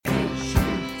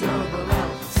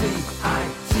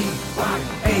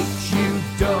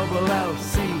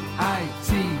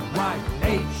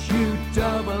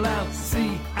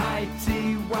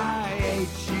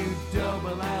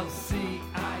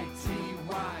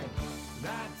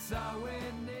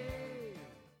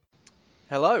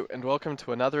Hello and welcome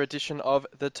to another edition of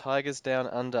The Tigers Down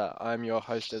Under. I'm your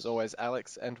host as always,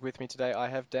 Alex, and with me today I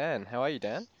have Dan. How are you,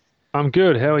 Dan? I'm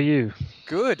good. How are you?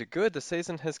 Good, good. The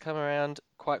season has come around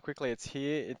quite quickly. It's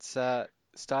here. It's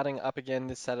starting up again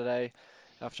this Saturday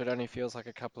after it only feels like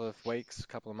a couple of weeks, a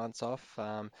couple of months off.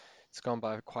 It's gone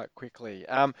by quite quickly.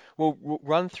 We'll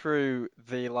run through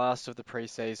the last of the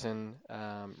preseason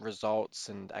results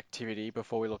and activity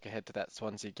before we look ahead to that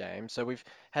Swansea game. So we've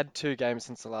had two games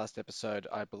since the last episode,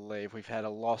 I believe. We've had a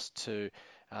loss to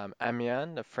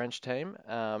Amiens, a French team,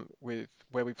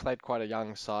 where we played quite a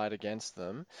young side against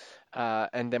them.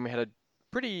 And then we had a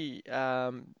pretty,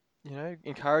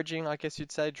 encouraging, I guess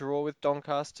you'd say, draw with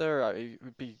Doncaster. It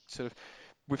would be sort of,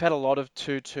 we've had a lot of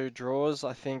 2-2 draws.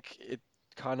 I think it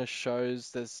kind of shows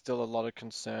there's still a lot of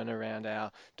concern around our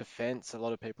defence. A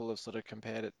lot of people have sort of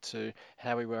compared it to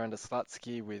how we were under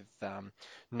Slutsky with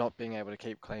not being able to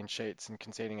keep clean sheets and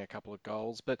conceding a couple of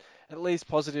goals. But at least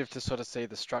positive to sort of see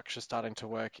the structure starting to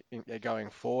work going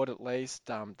forward at least.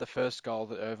 The first goal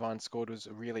that Irvine scored was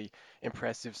a really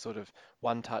impressive sort of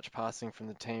one-touch passing from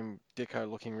the team.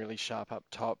 Dicko looking really sharp up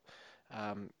top,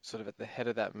 sort of at the head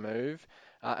of that move.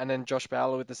 And then Josh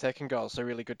Bowler with the second goal. So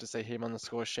really good to see him on the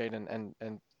score sheet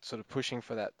and sort of pushing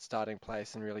for that starting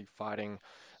place and really fighting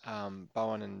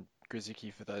Bowen and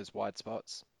Grzycki for those wide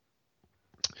spots.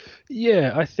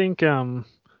 Yeah, I think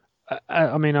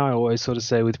I mean, I always sort of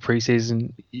say with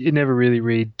preseason, you never really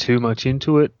read too much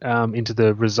into it, into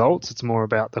the results. It's more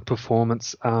about the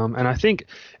performance. And I think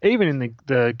even in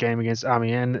the game against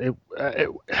Amiens,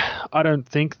 I don't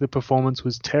think the performance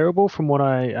was terrible from what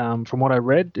I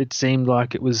read. It seemed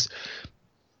like it was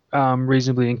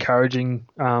reasonably encouraging.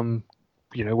 When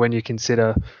you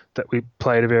consider that we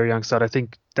played a very young side. I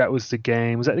think that was the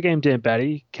game. Was that the game Dan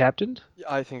Batty captained? Yeah,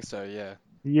 I think so, yeah.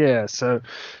 Yeah, so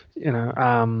It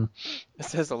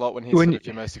says a lot when he's when sort you, of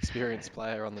your most experienced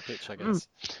player on the pitch, I guess.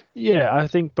 yeah, I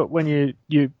think, but when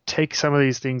you take some of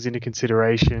these things into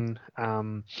consideration,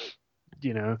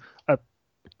 you know, a,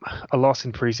 a loss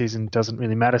in preseason doesn't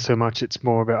really matter so much. It's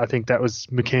more about, I think that was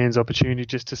McCann's opportunity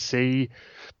just to see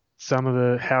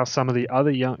how some of the other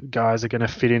young guys are going to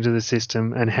fit into the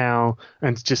system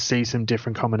and just see some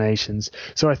different combinations.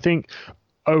 So I think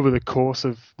over the course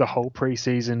of the whole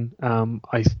preseason,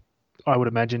 I would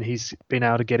imagine he's been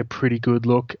able to get a pretty good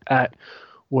look at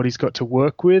what he's got to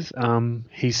work with.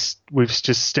 We've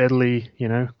just steadily,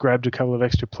 grabbed a couple of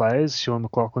extra players. Sean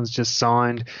McLaughlin's just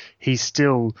signed. He's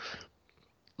still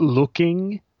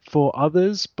looking for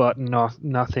others, but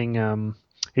nothing.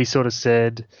 He sort of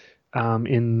said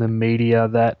in the media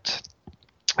that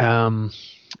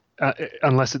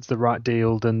unless it's the right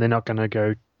deal, then they're not going to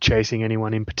go chasing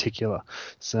anyone in particular.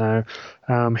 So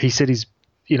he said if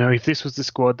this was the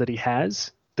squad that he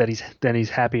has, then he's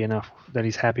happy enough, that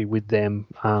he's happy with them.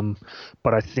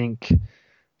 But I think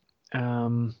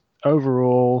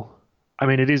overall, I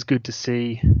mean, it is good to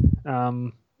see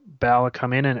Bauer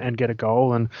come in and get a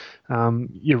goal, and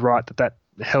you're right that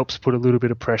helps put a little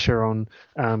bit of pressure on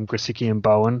Grzycki and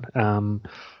Bowen.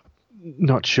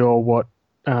 Not sure what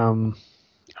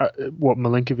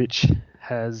Milinkovic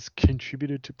has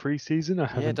contributed to preseason.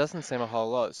 Yeah, it doesn't seem a whole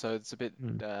lot, so it's a bit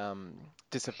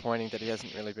disappointing that he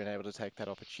hasn't really been able to take that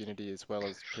opportunity as well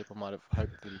as people might have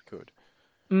hoped that he could.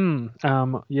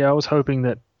 Yeah, I was hoping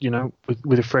that,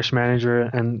 with a fresh manager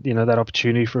and, that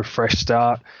opportunity for a fresh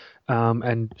start,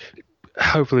 and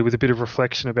hopefully with a bit of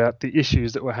reflection about the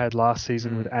issues that were had last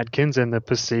season with Adkins and the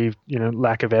perceived,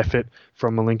 lack of effort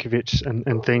from Milinkovic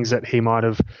and things that he might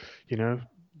have,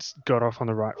 got off on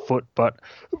the right foot. But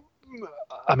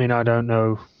I mean, I don't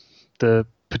know the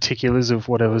particulars of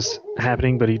whatever's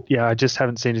happening, but I just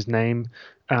haven't seen his name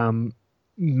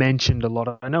mentioned a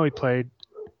lot. I know he played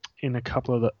in a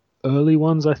couple of the early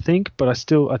ones, I think, but I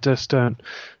just don't.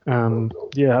 I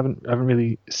haven't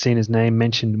really seen his name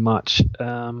mentioned much.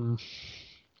 I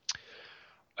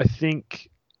think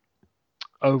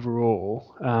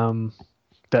overall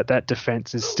that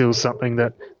defense is still something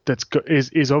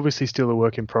is obviously still a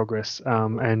work in progress,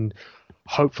 and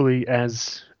hopefully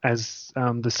as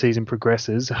the season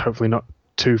progresses, hopefully not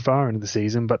too far into the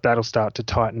season, but that'll start to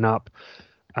tighten up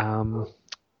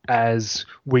as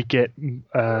we get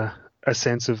a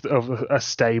sense of a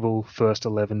stable first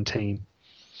 11 team.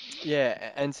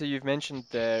 Yeah, and so you've mentioned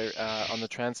there on the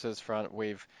transfers front,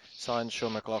 we've signed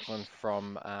Sean McLaughlin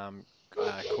from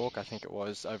Cork, I think it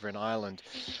was, over in Ireland.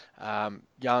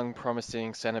 Young,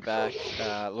 promising centre back.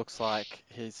 Looks like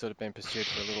he's sort of been pursued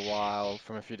for a little while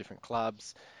from a few different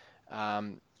clubs.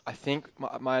 Um, I think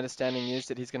my understanding is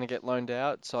that he's going to get loaned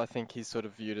out, so I think he's sort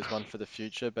of viewed as one for the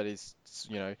future. But I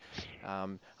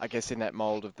guess in that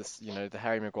mold of this, the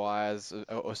Harry Maguires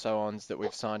or so ons that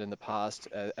we've signed in the past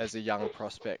as a young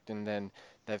prospect, and then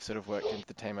they've sort of worked into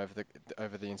the team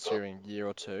over the ensuing year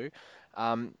or two.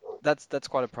 That's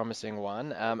quite a promising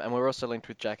one. And we're also linked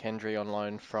with Jack Hendry on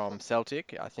loan from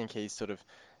Celtic. I think he's sort of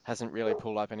hasn't really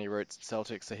pulled up any roots at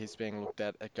Celtic, so he's being looked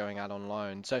at going out on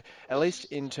loan. So at least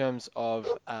in terms of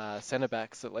centre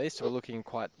backs, at least we're looking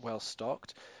quite well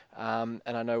stocked. And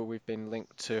I know we've been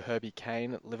linked to Herbie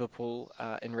Kane at Liverpool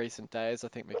in recent days. I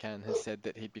think McCann has said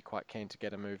that he'd be quite keen to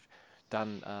get a move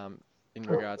done in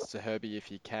regards to Herbie if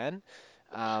he can.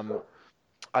 Um,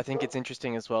 I think it's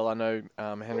interesting as well. I know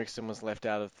Henriksen was left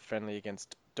out of the friendly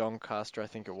against Doncaster, I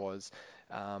think it was,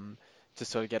 to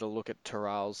sort of get a look at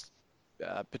Terrell's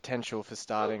potential for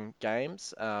starting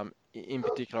games. In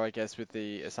particular, I guess, with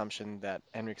the assumption that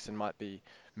Henriksen might be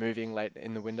moving late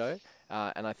in the window.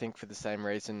 And I think for the same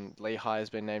reason, Lehigh has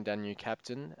been named our new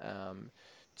captain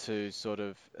to sort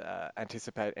of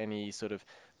anticipate any sort of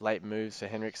late moves for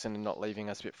Henriksen and not leaving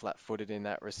us a bit flat-footed in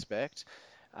that respect.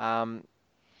 Um,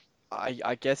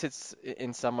 I guess it's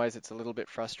in some ways it's a little bit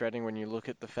frustrating when you look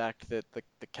at the fact that the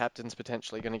captain's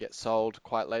potentially going to get sold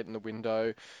quite late in the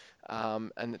window,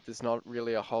 and that there's not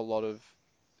really a whole lot of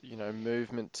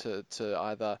movement to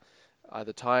either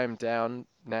tie him down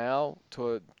now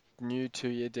to a new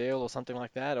 2-year deal or something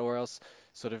like that, or else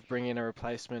sort of bring in a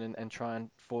replacement and try and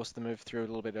force the move through a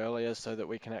little bit earlier so that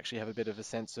we can actually have a bit of a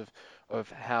sense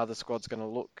of how the squad's going to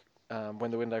look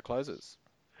when the window closes.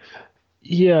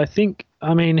 Yeah,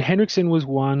 I mean, Henriksen was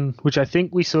one which I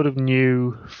think we sort of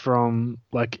knew from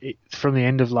from the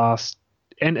end of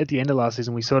and at the end of last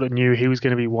season, we sort of knew he was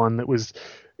going to be one that was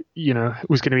going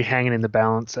to be hanging in the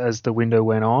balance as the window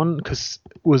went on because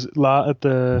at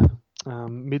the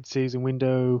mid-season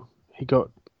window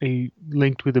he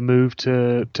linked with a move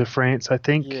to France, I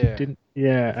think, Yeah, didn't?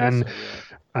 Yeah, I think so.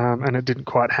 Yeah. and it didn't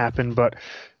quite happen, but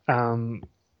um,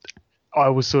 I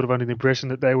was sort of under the impression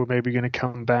that they were maybe going to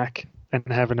come back and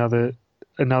have another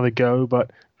go,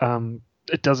 but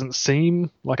it doesn't seem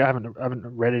like I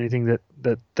haven't read anything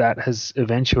that has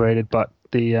eventuated. But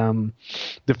the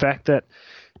fact that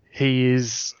he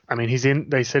is, I mean,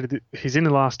 they said that he's in the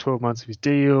last 12 months of his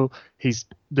deal. He's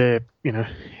there,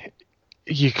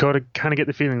 you got to kind of get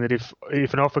the feeling that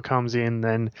if an offer comes in,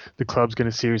 then the club's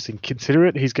going to seriously consider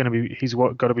it. He's got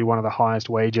to be one of the highest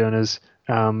wage earners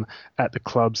at the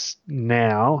clubs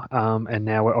now, and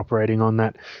now we're operating on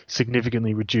that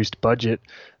significantly reduced budget.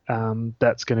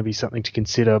 That's going to be something to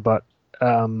consider, but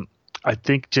I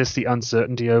think just the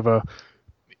uncertainty over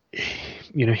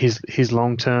his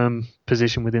long term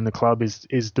position within the club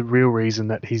is the real reason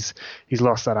that he's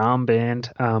lost that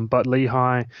armband. But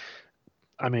Lehigh,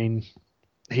 I mean,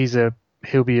 he'll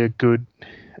be a good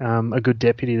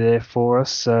deputy there for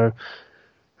us. So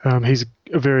he's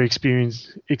a very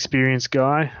experienced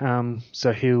guy.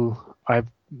 So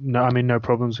no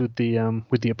problems with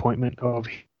the appointment of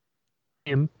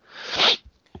him.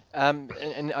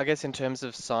 And I guess in terms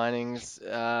of signings,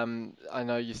 I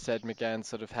know you said McGann's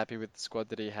sort of happy with the squad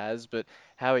that he has, but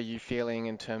how are you feeling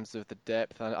in terms of the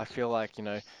depth? I feel like,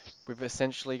 we've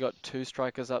essentially got two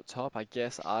strikers up top. I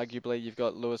guess arguably you've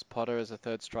got Lewis Potter as a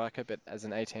third striker, but as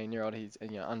an 18-year-old, he's,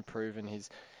 unproven. He's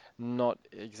not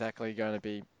exactly going to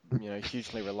be,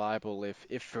 hugely reliable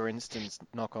if for instance,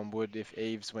 knock on wood, if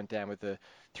Eves went down with a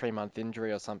 3-month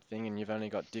injury or something, and you've only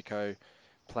got Dicko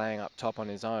playing up top on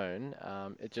his own,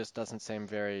 it just doesn't seem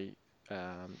very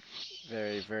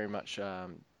much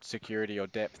security or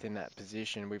depth in that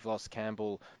position. We've lost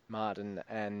Campbell, Martin,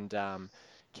 and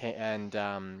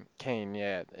Keane,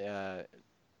 yeah,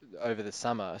 over the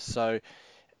summer. So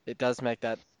it does make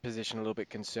that position a little bit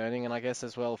concerning. And I guess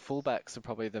as well, fullbacks are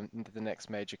probably the next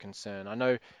major concern.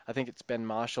 I think it's Ben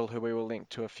Marshall, who we were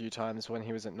linked to a few times when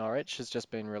he was at Norwich, has just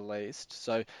been released.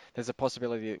 So there's a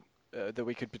possibility that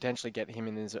we could potentially get him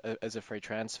in as a free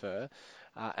transfer.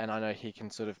 And I know he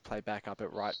can sort of play back up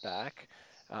at right back.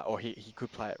 Or he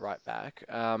could play at right back,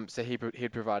 so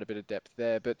he'd provide a bit of depth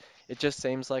there. But it just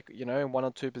seems like, in one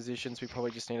or two positions, we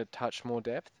probably just need a touch more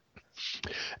depth.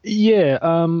 Yeah,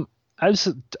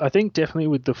 as I think definitely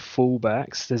with the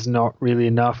fullbacks, there's not really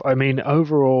enough. I mean,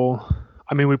 overall,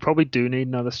 I mean, we probably do need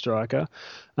another striker.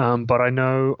 But I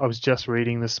know I was just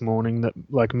reading this morning that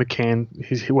like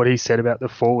McCann, what he said about the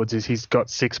forwards is he's got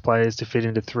 6 players to fit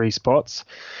into 3 spots,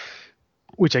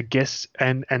 which I guess,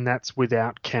 and that's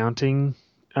without counting.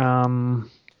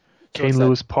 Um, So Keen what's that?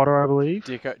 Lewis Potter, I believe.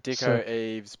 So Dicko,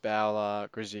 Eves, Bowler,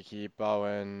 Grzycki,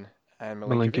 Bowen, and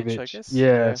Milinkovic, I Milinkovic, guess.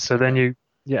 yeah. Yeah. So then Okay. you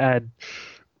add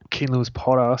Keen Lewis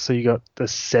Potter, so you got the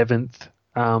seventh.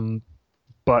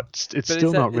 But it's But is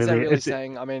still that not is that really. really It's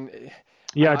saying? I mean,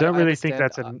 Yeah, I don't I really think understand.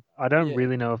 that's an. I don't Yeah,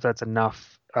 really know if that's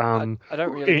enough. I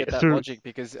don't really get that Through. logic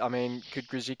because I mean, could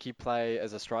Grzycki play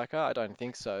as a striker? I don't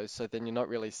think so. So then you're not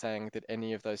really saying that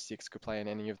any of those six could play in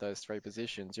any of those three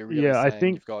positions. You're really Yeah, I saying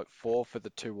think. you've got four for the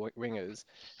two wingers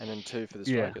and then two for the Yeah,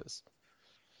 strikers.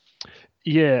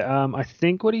 yeah. I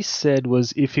think what he said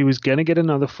was if he was going to get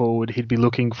another forward, he'd be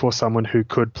looking for someone who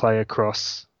could play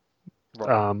across.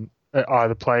 Right.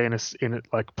 Either play in it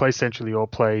like play centrally or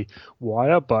play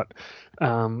wider. But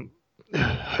um,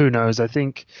 who knows? I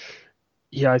think.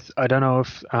 Yeah, I don't know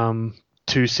if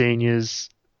two seniors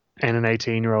and an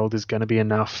 18-year-old is going to be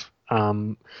enough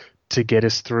to get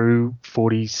us through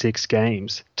 46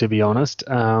 games, to be Yeah. honest.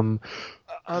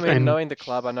 I mean, And knowing the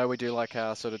club, I know we do like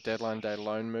our sort of deadline day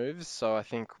loan moves. So I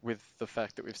think with the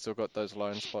fact that we've still got those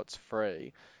loan spots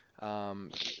free,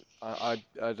 um, I'd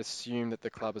assume that the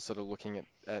club is sort of looking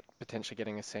at potentially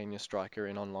getting a senior striker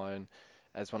in on loan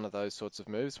as one of those sorts of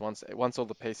moves. Once all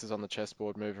the pieces on the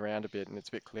chessboard move around a bit and it's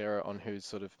a bit clearer on who's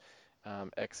sort of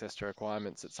access to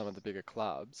requirements at some of the bigger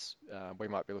clubs, we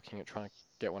might be looking at trying to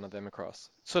get one of them across.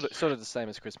 Sort of the same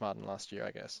as Chris Martin last year,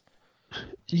 I guess.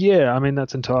 yeah, I mean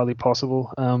that's entirely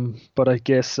possible. But I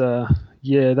guess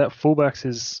yeah, that fullbacks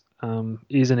is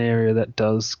an area that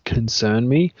does concern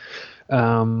me.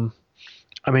 Um,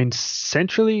 I mean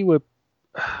centrally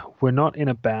we're not in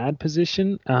a bad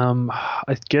position.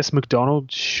 I guess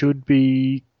McDonald should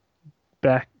be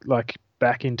back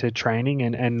into training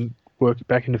and work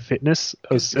back into fitness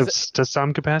Because to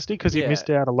some capacity because he yeah. missed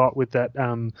out a lot with that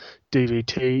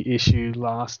DVT issue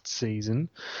last season.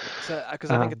 Yeah, so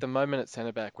because I think at Um, the moment at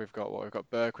centre back we've got what we've got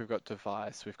Burke, we've got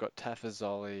Device, we've got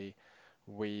Tafazoli,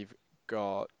 we've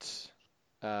got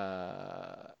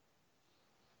uh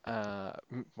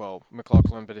well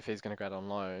McLaughlin, but if he's going to go out on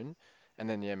loan, and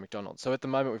then yeah McDonald. So at the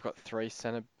moment we've got three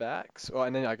centre backs, or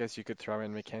and then I guess you could throw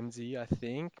in Mackenzie, I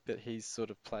think, but he sort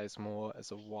of plays more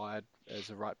as a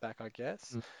right back, I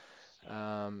guess.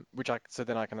 Which I so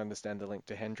then I can understand the link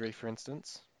to Hendry, for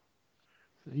instance.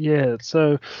 yeah,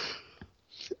 so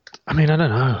I mean I don't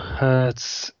know.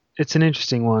 It's an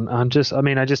interesting one. I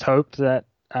just hope that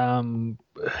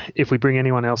if we bring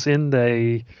anyone else in,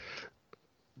 they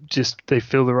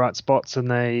fill the right spots and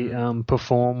they Mm.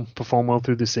 perform well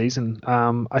through the season.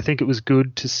 I think it was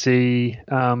good to see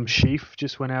Sheaf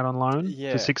just went out on loan for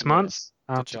Yeah, six yeah, months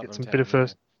to to get Cheltenham some bit of Town, yeah.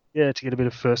 first to get a bit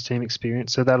of first team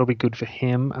experience. So that'll be good for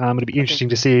him. It'll be I think interesting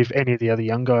to see if any of the other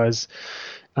young guys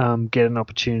get an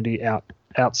opportunity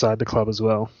outside the club as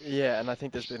well. Yeah, and I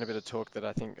think there's been a bit of talk that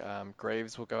I think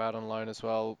Greaves will go out on loan as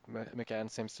well.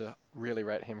 McGann seems to really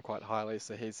rate him quite highly,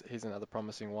 so he's another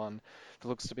promising one that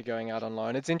looks to be going out on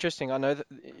loan. It's interesting. I know that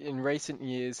in recent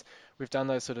years we've done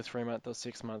those sort of 3 month or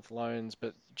 6 month loans,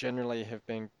 but generally have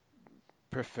been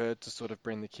preferred to sort of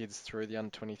bring the kids through the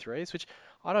under 23s, which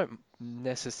I don't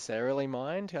necessarily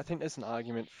mind. I think there's an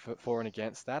argument for and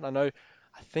against that.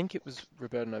 I think it was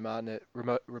Roberto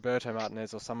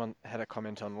Martinez or someone had a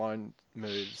comment on loan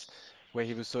moves where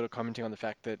he was sort of commenting on the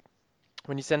fact that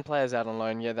when you send players out on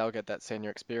loan, yeah, they'll get that senior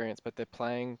experience, but they're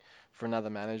playing for another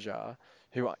manager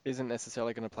who isn't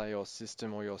necessarily going to play your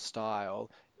system or your style,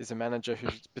 is a manager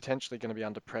who's potentially going to be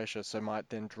under pressure, so might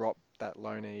then drop that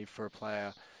loanee for a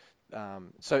player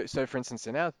so for instance,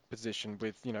 in our position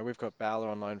with, we've got Bowler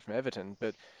on loan from Everton,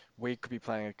 but we could be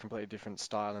playing a completely different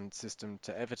style and system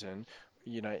to Everton.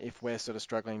 If we're sort of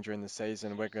struggling during the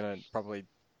season, we're going to probably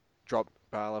drop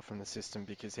Bowler from the system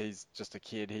because he's just a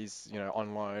kid. He's,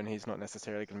 on loan. He's not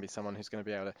necessarily going to be someone who's going to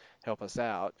be able to help us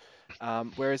out.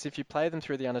 Whereas if you play them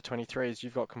through the under 23s,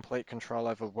 you've got complete control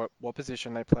over what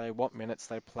position they play, what minutes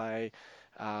they play,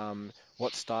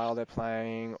 what style they're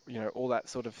playing, all that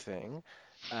sort of thing.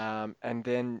 And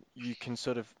then you can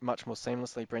sort of much more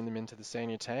seamlessly bring them into the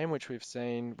senior team, which we've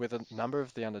seen with a number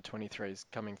of the under 23s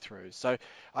coming through. So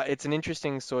it's an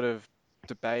interesting sort of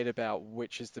debate about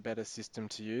which is the better system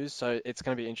to use. So it's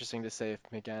going to be interesting to see if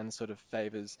McGann sort of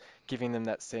favours giving them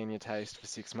that senior taste for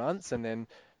 6 months and then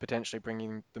potentially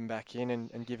bringing them back in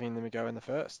and giving them a go in the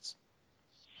firsts.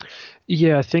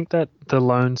 Yeah, I think that the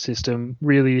loan system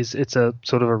really it's a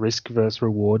sort of a risk versus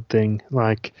reward thing.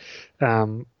 Like,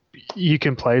 um, you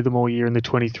can play them all year in the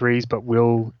 23s, but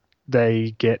will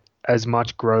they get as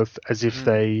much growth as if Mm.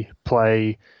 they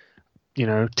play,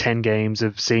 10 games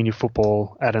of senior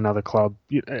football at another club?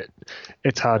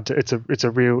 It's hard to, it's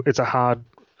a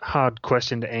hard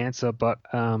question to answer, but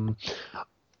yeah,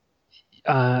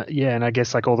 and I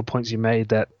guess like all the points you made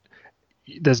that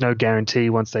there's no guarantee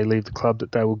once they leave the club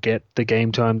that they will get the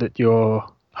game time that you're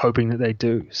hoping that they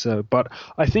do. So, but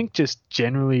I think just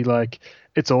generally, like,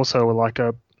 it's also like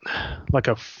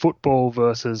a football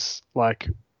versus like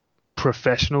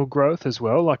professional growth as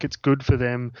well. Like, it's good for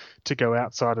them to go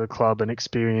outside of the club and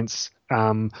experience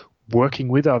working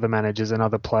with other managers and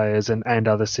other players and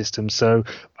other systems. So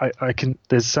I can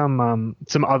there's some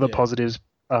other Yeah, positives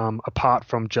apart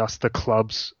from just the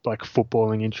club's like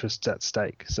footballing interests at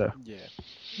stake. So yeah.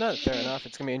 No, fair enough.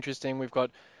 It's going to be interesting. We've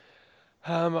got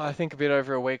I think a bit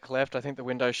over a week left. I think the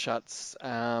window shuts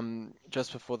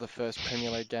just before the first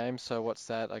Premier League game. So what's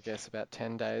that? I guess about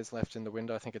 10 days left in the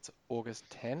window. I think it's August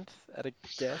 10th at a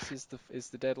guess is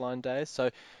the deadline day. So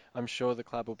I'm sure the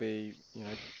club will be,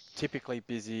 typically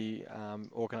busy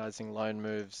organising loan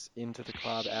moves into the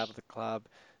club, out of the club,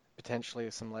 potentially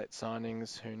some late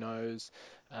signings. Who knows?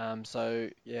 So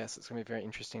yes, it's going to be very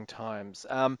interesting times.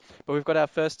 But we've got our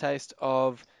first taste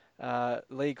of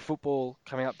league football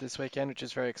coming up this weekend, which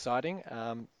is very exciting.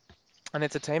 And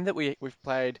it's a team that we've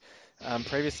played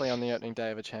previously on the opening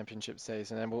day of a championship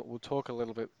season, and we'll talk a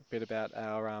little bit about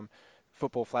our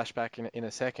football flashback in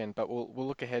a second. But we'll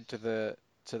look ahead to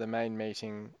the main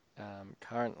meeting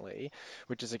currently,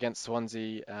 which is against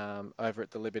Swansea over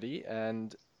at the Liberty,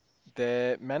 and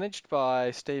they're managed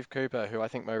by Steve Cooper, who I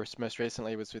think most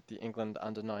recently was with the England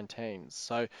under-19s.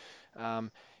 So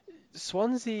um,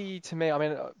 Swansea, to me, I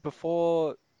mean,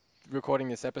 before recording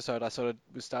this episode, I sort of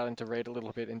was starting to read a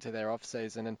little bit into their off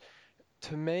season, and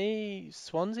to me,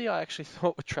 Swansea, I actually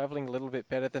thought were travelling a little bit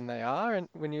better than they are. And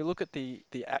when you look at the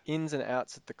ins and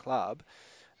outs at the club,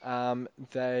 um,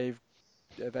 they've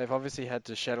they've obviously had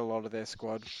to shed a lot of their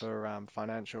squad for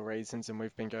financial reasons, and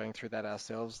we've been going through that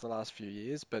ourselves the last few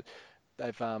years. But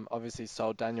they've obviously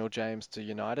sold Daniel James to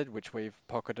United, which we've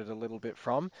pocketed a little bit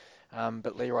from.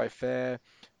 But Leroy Fair,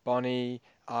 Bonnie,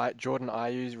 Jordan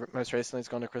Ayew most recently has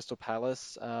gone to Crystal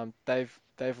Palace.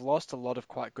 They've lost a lot of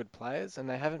quite good players, and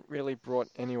they haven't really brought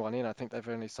anyone in. I think they've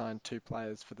only signed two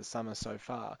players for the summer so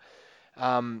far.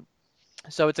 Um,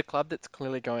 so it's a club that's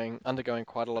clearly undergoing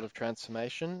quite a lot of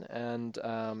transformation, and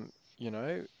you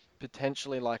know,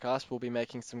 potentially like us, will be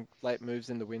making some late moves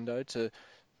in the window to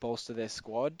bolster their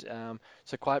squad.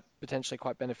 So quite potentially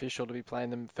quite beneficial to be playing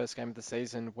them first game of the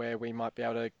season, where we might be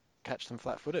able to catch them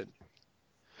flat-footed.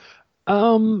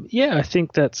 yeah, I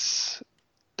think that's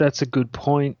a good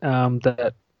point.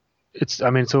 That it's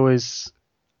I mean it's always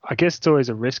I guess it's always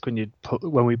a risk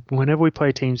whenever we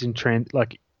play teams in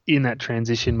that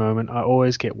transition moment. I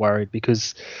always get worried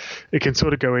because it can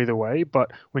sort of go either way.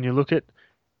 But when you look at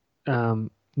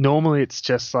normally it's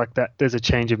just like that. There's a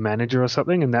change of manager or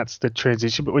something, and that's the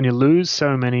transition. But when you lose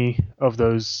so many of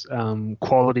those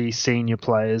quality senior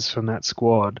players from that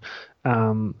squad,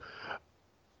 um,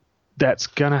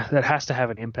 that has to have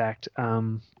an impact.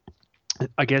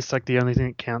 I guess like the only thing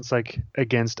that counts like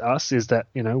against us is that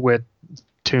we're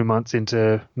 2 months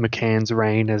into McCann's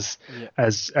reign Yeah.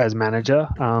 as manager.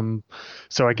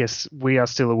 So I guess we are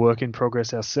still a work in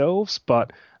progress ourselves.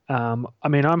 But I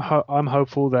mean, I'm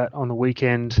hopeful that on the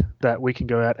weekend that we can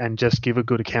go out and just give a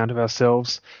good account of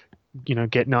ourselves.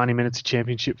 Get 90 minutes of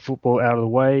championship football out of the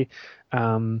way.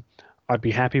 Um, I'd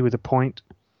be happy with a point,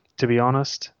 to be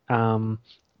honest.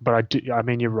 But I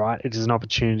mean, you're right. It is an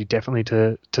opportunity definitely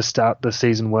to start the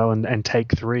season well and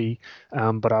take three.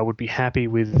 But I would be happy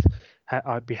with.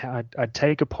 I'd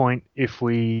take a point if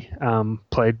we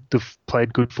played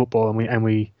good football and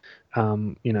we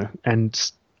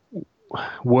and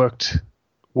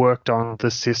worked on the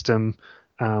system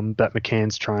that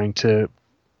McCann's trying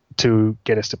to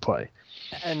get us to play.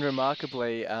 And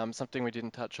remarkably, something we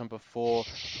didn't touch on before,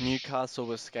 Newcastle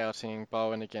was scouting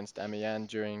Bowen against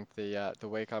Amiens during the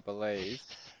week, I believe,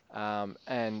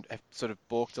 and have sort of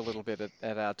balked a little bit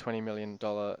at our £20 million,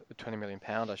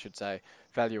 I should say,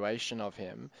 valuation of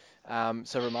him.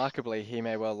 So remarkably, he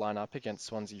may well line up against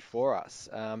Swansea for us.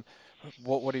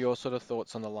 What are your sort of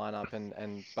thoughts on the lineup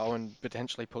and Bowen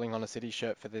potentially pulling on a City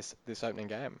shirt for this opening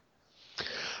game?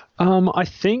 Um, I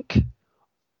think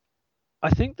I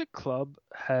think the club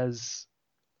has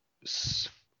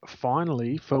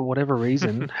finally, for whatever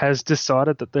reason, has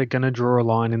decided that they're going to draw a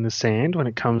line in the sand when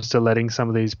it comes to letting some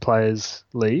of these players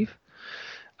leave.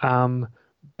 Um,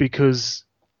 because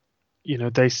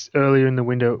they earlier in the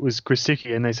window it was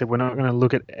Grisicky, and they said we're not going to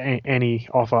look at any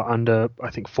offer under I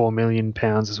think £4 million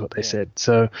is what they Yeah. said.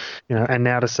 So and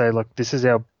now to say look, this is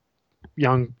our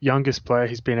youngest player.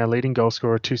 He's been our leading goal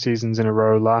scorer 2 seasons in a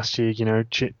row. Last year,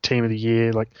 team of the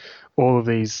year, like all of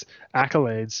these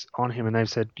accolades on him, and they've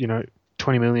said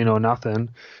 20 million or nothing,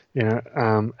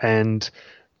 and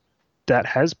that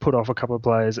has put off a couple of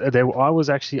players. I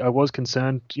was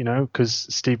concerned, because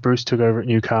Steve Bruce took over at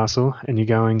Newcastle, and you're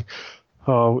going,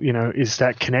 oh, is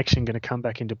that connection going to come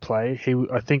back into play?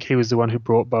 I think he was the one who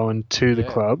brought Bowen to the Yeah.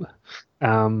 club.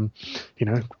 Um, you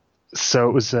know, so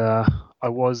it was. I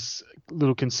was a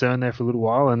little concerned there for a little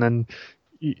while, and then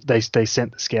they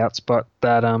sent the scouts, but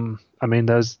I mean,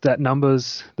 those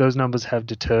numbers have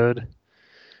deterred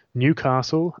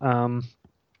Newcastle.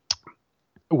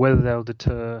 Whether they'll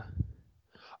deter,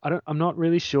 I'm not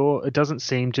really sure. It doesn't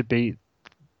seem to be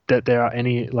that there are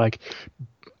any like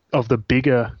of the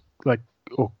bigger like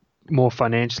or more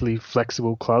financially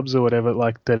flexible clubs or whatever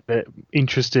like that are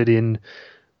interested in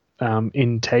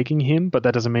taking him, but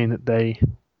that doesn't mean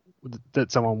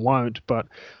that someone won't. But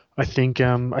I think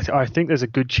there's a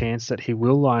good chance that he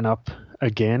will line up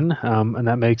again, and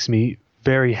that makes me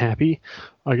very happy.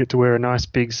 I get to wear a nice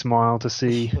big smile to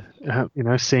see,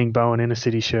 seeing Bowen in a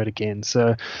City shirt again.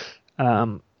 So,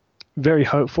 um, very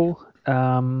hopeful.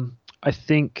 I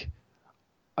think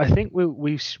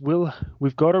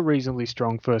we've got a reasonably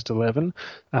strong first 11.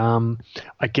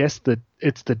 I guess that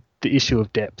it's the issue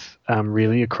of depth, Yeah.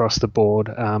 really across the board,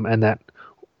 and that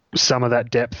some of that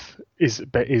depth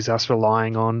is us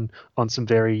relying on some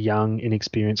very young,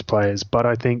 inexperienced players. But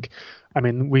I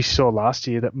mean, we saw last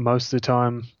year that most of the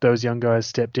time those young guys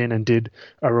stepped in and did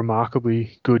a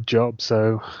remarkably good job.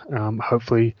 So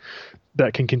hopefully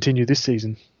that can continue this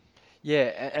season.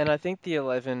 Yeah, and I think the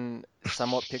 11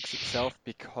 somewhat picks itself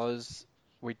because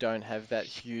we don't have that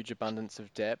huge abundance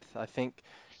of depth. I think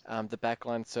the back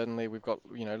line, certainly, we've got,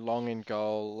 Long in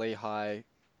goal, Lehigh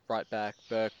right back,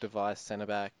 Burke, Device centre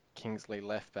back, Kingsley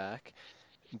left back.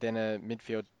 Then a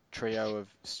midfield trio of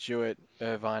Stewart,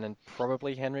 Irvine, and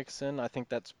probably Henriksen. I think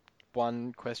that's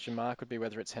one question mark would be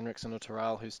whether it's Henriksen or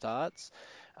Terrell who starts.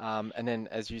 And then,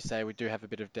 as you say, we do have a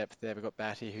bit of depth there. We've got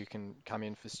Batty who can come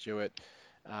in for Stewart,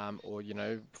 or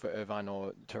for Irvine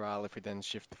or Terrell if we then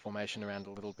shift the formation around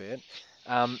a little bit.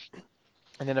 Um,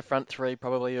 and then a front three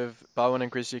probably of Bowen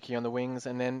and Grzycki on the wings,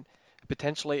 and then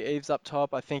potentially Eves up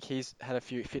top. I think he's had a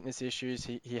few fitness issues.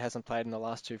 He hasn't played in the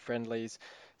last two friendlies,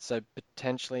 so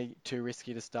potentially too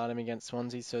risky to start him against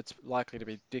Swansea. So it's likely to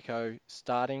be Dicko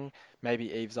starting,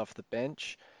 maybe Eves off the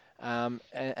bench. And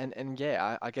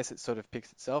yeah, I guess it sort of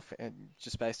picks itself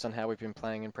just based on how we've been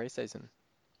playing in pre-season.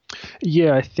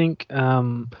 Yeah, I think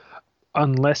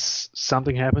unless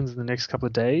something happens in the next couple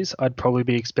of days, I'd probably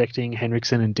be expecting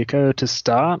Henriksen and Dicko to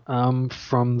start.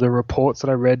 From the reports that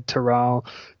I read, Terrell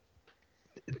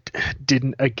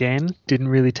didn't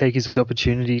really take his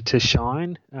opportunity to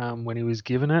shine when he was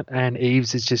given it. And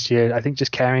Eves is I think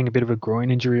just carrying a bit of a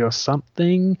groin injury or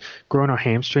something, groin or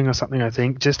hamstring or something. I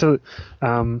think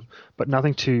but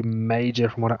nothing too major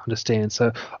from what I understand.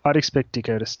 So I'd expect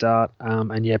Dicko to start,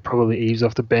 and yeah, probably Eves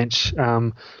off the bench.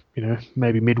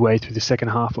 Maybe midway through the second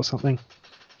half or something.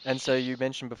 And so you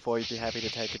mentioned before you'd be happy to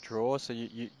take a draw. So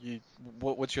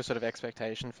what's your sort of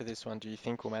expectation for this one? Do you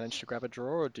think we'll manage to grab a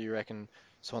draw, or do you reckon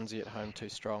Swansea at home too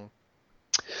strong?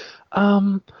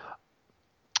 Um,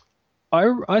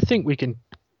 I think we can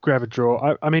grab a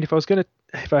draw. I mean, if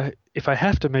I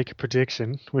have to make a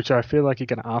prediction, which I feel like you're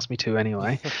going to ask me to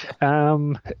anyway,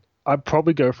 um, I'd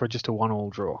probably go for just a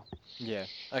 1-1 draw. Yeah.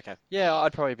 Okay. Yeah,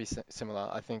 I'd probably be similar.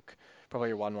 I think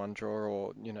probably a 1-1 draw,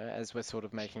 or as we're sort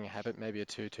of making a habit, maybe a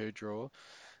 2-2 draw.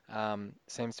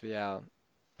 Seems to be our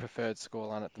preferred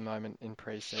scoreline at the moment in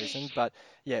pre-season. But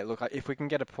yeah, look, if we can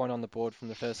get a point on the board from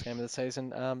the first game of the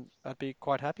season, I'd be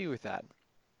quite happy with that.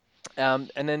 And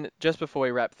then just before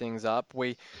we wrap things up,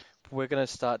 we're going to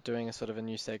start doing a sort of a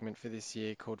new segment for this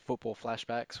year called Football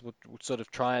Flashbacks. We'll sort of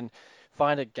try and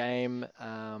find a game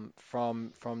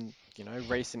from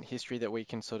recent history that we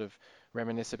can sort of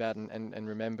reminisce about and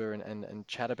remember and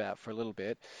chat about for a little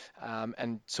bit,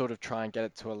 and sort of try and get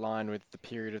it to align with the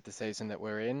period of the season that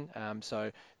we're in.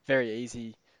 So very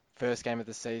easy first game of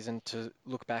the season to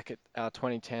look back at our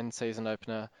 2010 season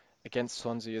opener against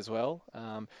Swansea as well.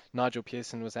 Nigel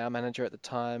Pearson was our manager at the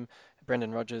time.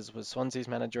 Brendan Rodgers was Swansea's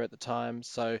manager at the time.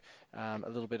 So a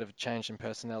little bit of a change in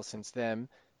personnel since then.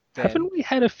 Haven't we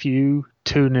had a few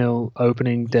 2-0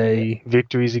 opening Yeah. day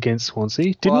victories against Swansea?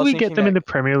 Well, I Didn't was we get thinking them in that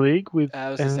the Premier League it was the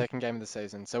and second game of the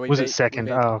season. So was it we second?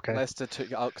 beat Oh, okay. Leicester 2.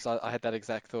 Oh, because I had that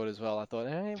exact thought as well. I thought,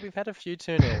 hey, we've had a few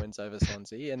 2-0 wins over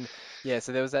Swansea. And yeah,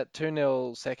 so there was that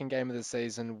 2-0 second game of the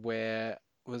season where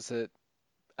was it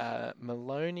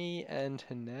Maloney and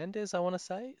Hernandez, I want to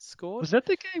say, scored? Was that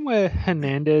the game where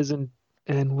Hernandez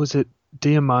and was it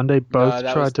Diamande No,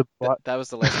 both tried to butt? that was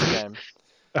the Leicester game.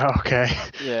 Oh, okay.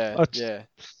 Yeah, Oh, yeah.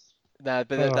 No,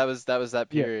 but oh, that was that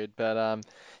yeah, period. But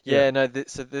yeah. yeah, no.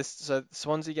 So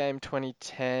Swansea game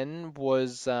 2010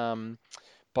 was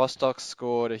Bostock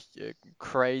scored a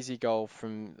crazy goal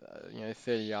from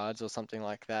 30 yards or something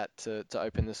like that to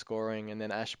open the scoring, and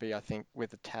then Ashby, I think,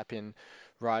 with a tap in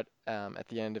right at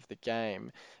the end of the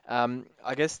game.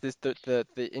 I guess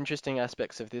the interesting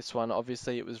aspects of this one,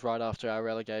 obviously, it was right after our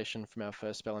relegation from our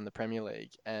first spell in the Premier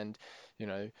League, and you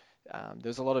know there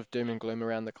was a lot of doom and gloom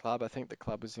around the club. I think the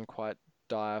club was in quite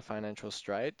dire financial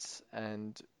straits,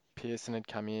 and Pearson had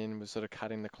come in, was sort of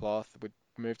cutting the cloth. We'd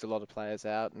moved a lot of players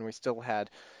out, and we still had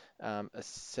a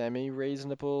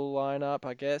semi-reasonable lineup,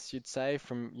 I guess you'd say,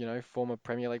 from former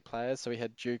Premier League players. So we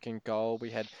had Duke in goal, we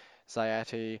had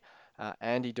Zayati,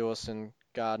 Andy Dawson,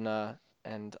 Gardner,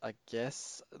 and I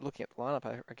guess looking at the lineup,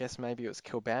 I guess maybe it was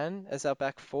Kilban as our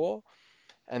back four,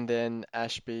 and then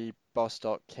Ashby,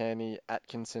 Bostock, Kearney,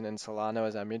 Atkinson, and Solano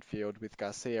as our midfield with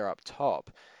Garcia up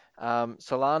top.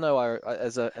 Solano,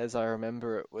 as I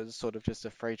remember, it was sort of just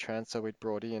a free transfer we'd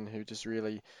brought in, who just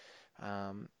really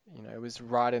it was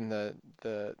right in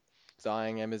the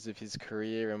dying embers of his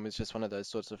career and was just one of those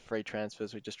sorts of free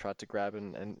transfers we just tried to grab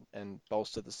and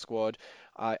bolster the squad.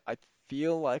 I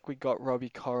feel like we got Robbie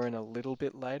Corrin a little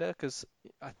bit later because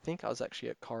I think I was actually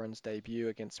at Corrin's debut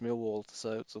against Millwall,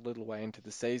 so it's a little way into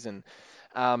the season.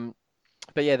 Um,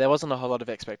 but yeah, there wasn't a whole lot of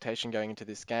expectation going into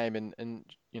this game, and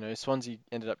Swansea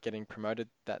ended up getting promoted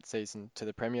that season to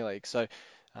the Premier League, so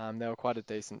they were quite a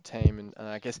decent team, and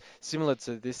I guess similar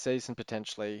to this season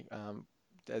potentially,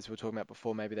 as we were talking about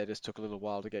before, maybe they just took a little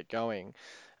while to get going.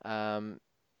 Um,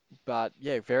 but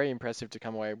yeah, very impressive to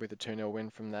come away with a 2-0 win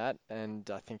from that. And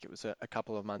I think it was a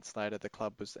couple of months later the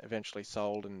club was eventually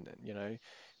sold, and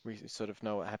we sort of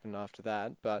know what happened after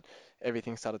that. But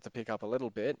everything started to pick up a little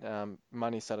bit.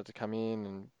 Money started to come in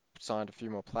and signed a few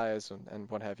more players and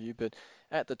what have you. But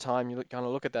at the time, you kind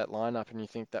of look at that lineup and you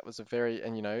think that was a very,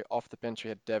 and off the bench we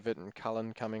had Devitt and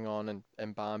Cullen coming on,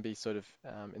 and Barmby sort of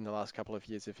in the last couple of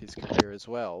years of his career as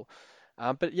well.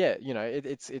 But yeah,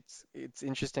 it's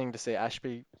interesting to see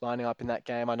Ashby lining up in that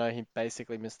game. I know he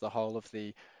basically missed the whole of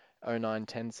the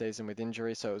 09-10 season with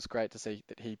injury, so it was great to see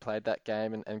that he played that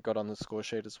game and got on the score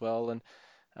sheet as well. And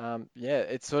yeah,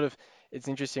 it's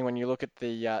interesting when you look at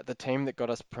the team that got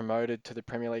us promoted to the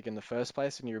Premier League in the first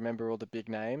place, and you remember all the big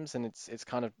names, and it's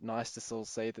kind of nice to still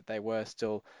see that they were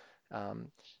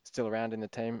um, still around in the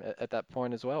team at that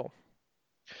point as well.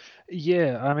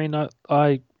 Yeah, I mean,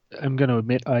 I am going to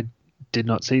admit I did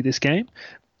not see this game,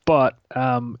 but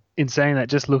in saying that,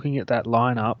 just looking at that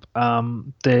lineup,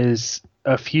 there's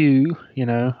a few,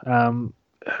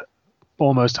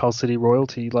 almost Hull City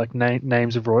royalty, like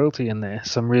names of royalty in there.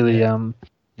 Some really, Yeah.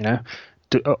 you know,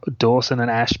 Dawson and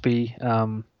Ashby.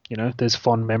 There's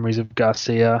fond memories of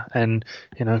Garcia, and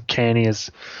Kearney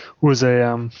was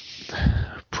a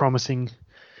promising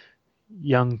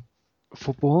young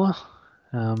footballer.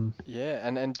 Um, Yeah,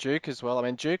 and Duke as well. I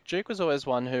mean, Duke was always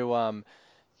one who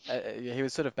he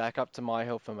was sort of back up to My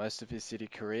Hill for most of his City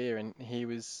career, and he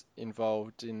was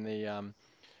involved in the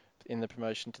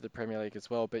promotion to the Premier League as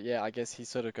well. But yeah, I guess he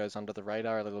sort of goes under the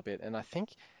radar a little bit. And I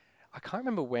think I can't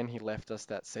remember when he left us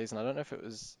that season. I don't know if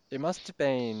it must have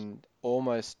been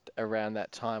almost around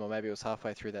that time, or maybe it was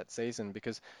halfway through that season,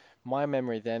 because my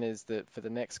memory then is that for the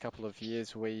next couple of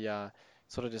years, we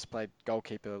sort of just played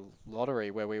goalkeeper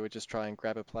lottery, where we would just try and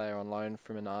grab a player on loan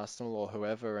from an Arsenal or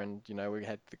whoever, and we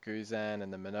had the Guzan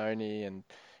and the Manoni and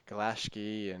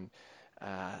Galashki and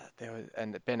there was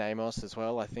and Ben Amos as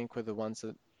well. I think were the ones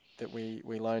that we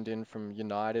loaned in from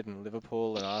United and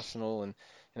Liverpool and Arsenal and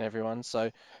everyone.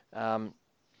 So um,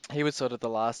 he was sort of the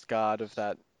last guard of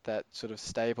that sort of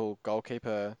stable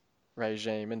goalkeeper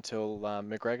regime until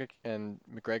McGregor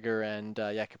and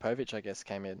Jakupovic, I guess,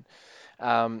 came in.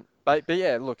 But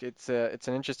yeah, look, it's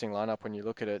an interesting lineup when you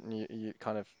look at it and you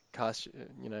kind of cast,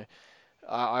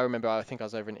 I remember I think I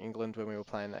was over in England when we were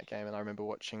playing that game, and I remember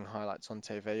watching highlights on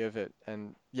TV of it.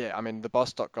 And yeah, I mean the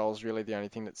Bostock goal is really the only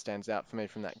thing that stands out for me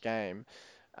from that game,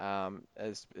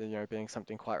 as being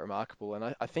something quite remarkable.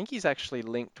 And I think he's actually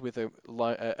linked with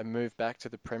a move back to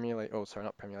the Premier League, oh sorry,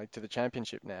 not Premier League, to the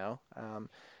Championship now.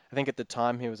 I think at the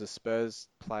time he was a Spurs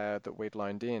player that we'd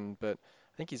loaned in, but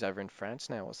I think he's over in France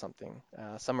now or something,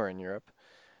 somewhere in Europe.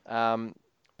 Um,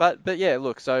 but yeah,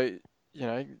 look, so you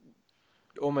know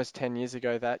almost 10 years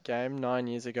ago that game, 9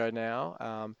 years ago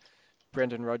now.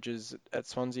 Brendan Rodgers at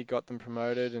Swansea got them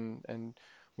promoted, and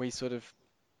we sort of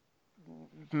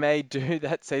made do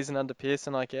that season under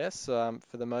Pearson, I guess, for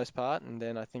the most part. And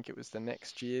then I think it was the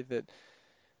next year that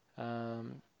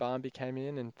Barmby came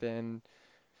in, and then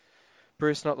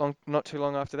Bruce not too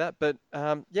long after that. But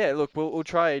yeah, look, we'll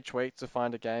try each week to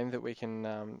find a game that we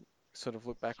can sort of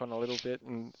look back on a little bit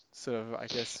and sort of, I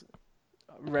guess,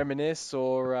 reminisce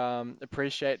or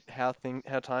appreciate how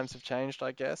times have changed,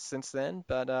 I guess, since then.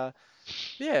 But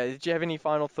yeah, did you have any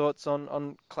final thoughts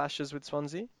on clashes with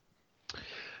Swansea?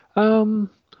 Um,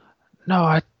 no,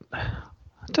 I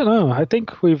don't know. I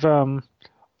think we've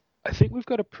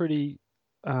got a pretty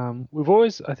we've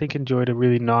always, I think, enjoyed a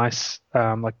really nice,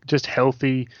 like just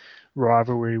healthy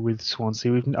rivalry with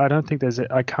Swansea. I don't think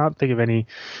I can't think of any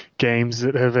games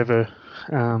that have ever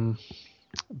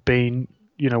been,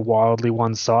 wildly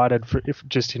one-sided. If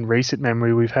just in recent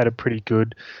memory, we've had a pretty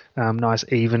good, nice,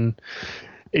 even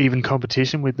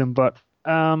competition with them. But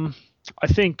I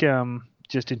think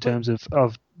just in Wa- terms of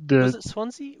Was the it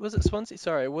Swansea? Was it Swansea?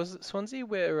 Sorry, was it Swansea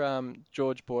where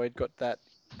George Boyd got that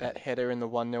header in the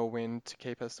 1-0 win to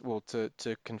keep us, well, to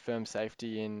confirm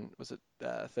safety in, was it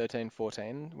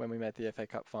 13-14 when we made the FA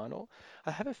Cup final?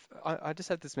 I just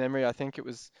have this memory. I think it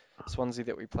was Swansea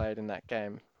that we played in that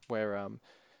game where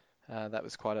that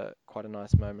was quite a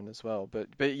nice moment as well.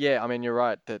 But yeah, I mean you're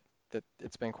right that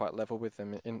it's been quite level with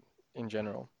them in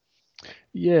general.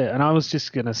 Yeah, and I was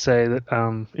just gonna say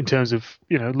that in terms of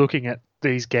looking at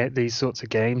these sorts of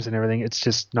games and everything, it's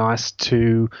just nice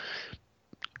to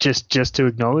just to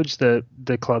acknowledge the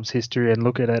club's history and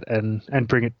look at it and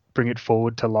bring it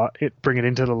forward to light, bring it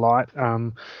into the light.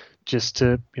 Just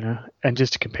to and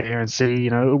just to compare and see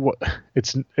what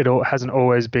it all hasn't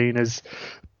always been as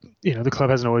the club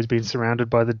hasn't always been surrounded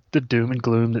by the doom and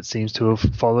gloom that seems to have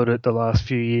followed it the last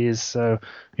few years. So,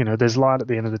 there's light at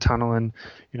the end of the tunnel, and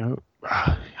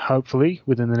hopefully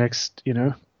within the next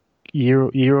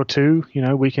year or two,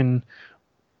 we can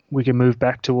move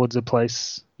back towards a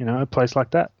place like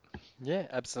that. Yeah,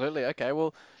 absolutely. Okay,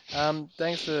 well,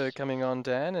 thanks for coming on,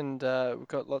 Dan, and we've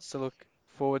got lots to look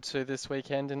forward to this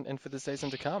weekend and for the season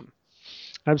to come.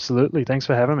 Absolutely. Thanks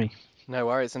for having me. No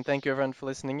worries, and thank you everyone for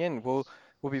listening in. We'll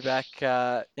be back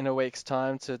in a week's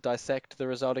time to dissect the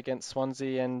result against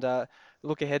Swansea and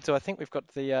look ahead to. I think we've got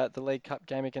the League Cup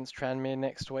game against Tranmere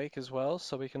next week as well,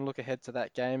 so we can look ahead to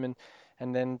that game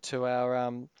and then to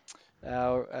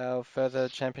our further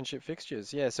championship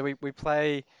fixtures. Yeah, so we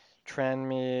play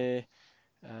Tranmere.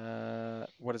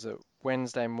 What is it?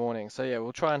 Wednesday morning. So yeah,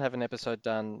 we'll try and have an episode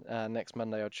done next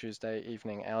Monday or Tuesday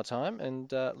evening our time,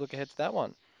 and look ahead to that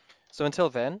one. So until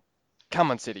then,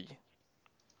 come on, City.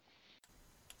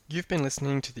 You've been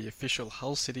listening to the official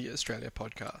Hull City Australia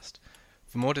podcast.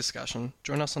 For more discussion,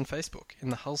 join us on Facebook in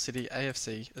the Hull City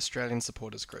AFC Australian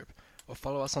Supporters Group, or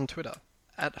follow us on Twitter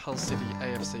at Hull City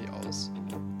AFC Oz.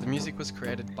 The music was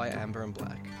created by Amber and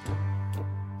Black.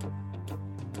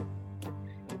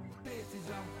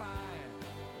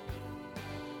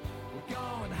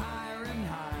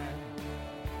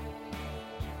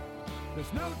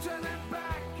 There's no turning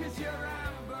back 'cause you're out.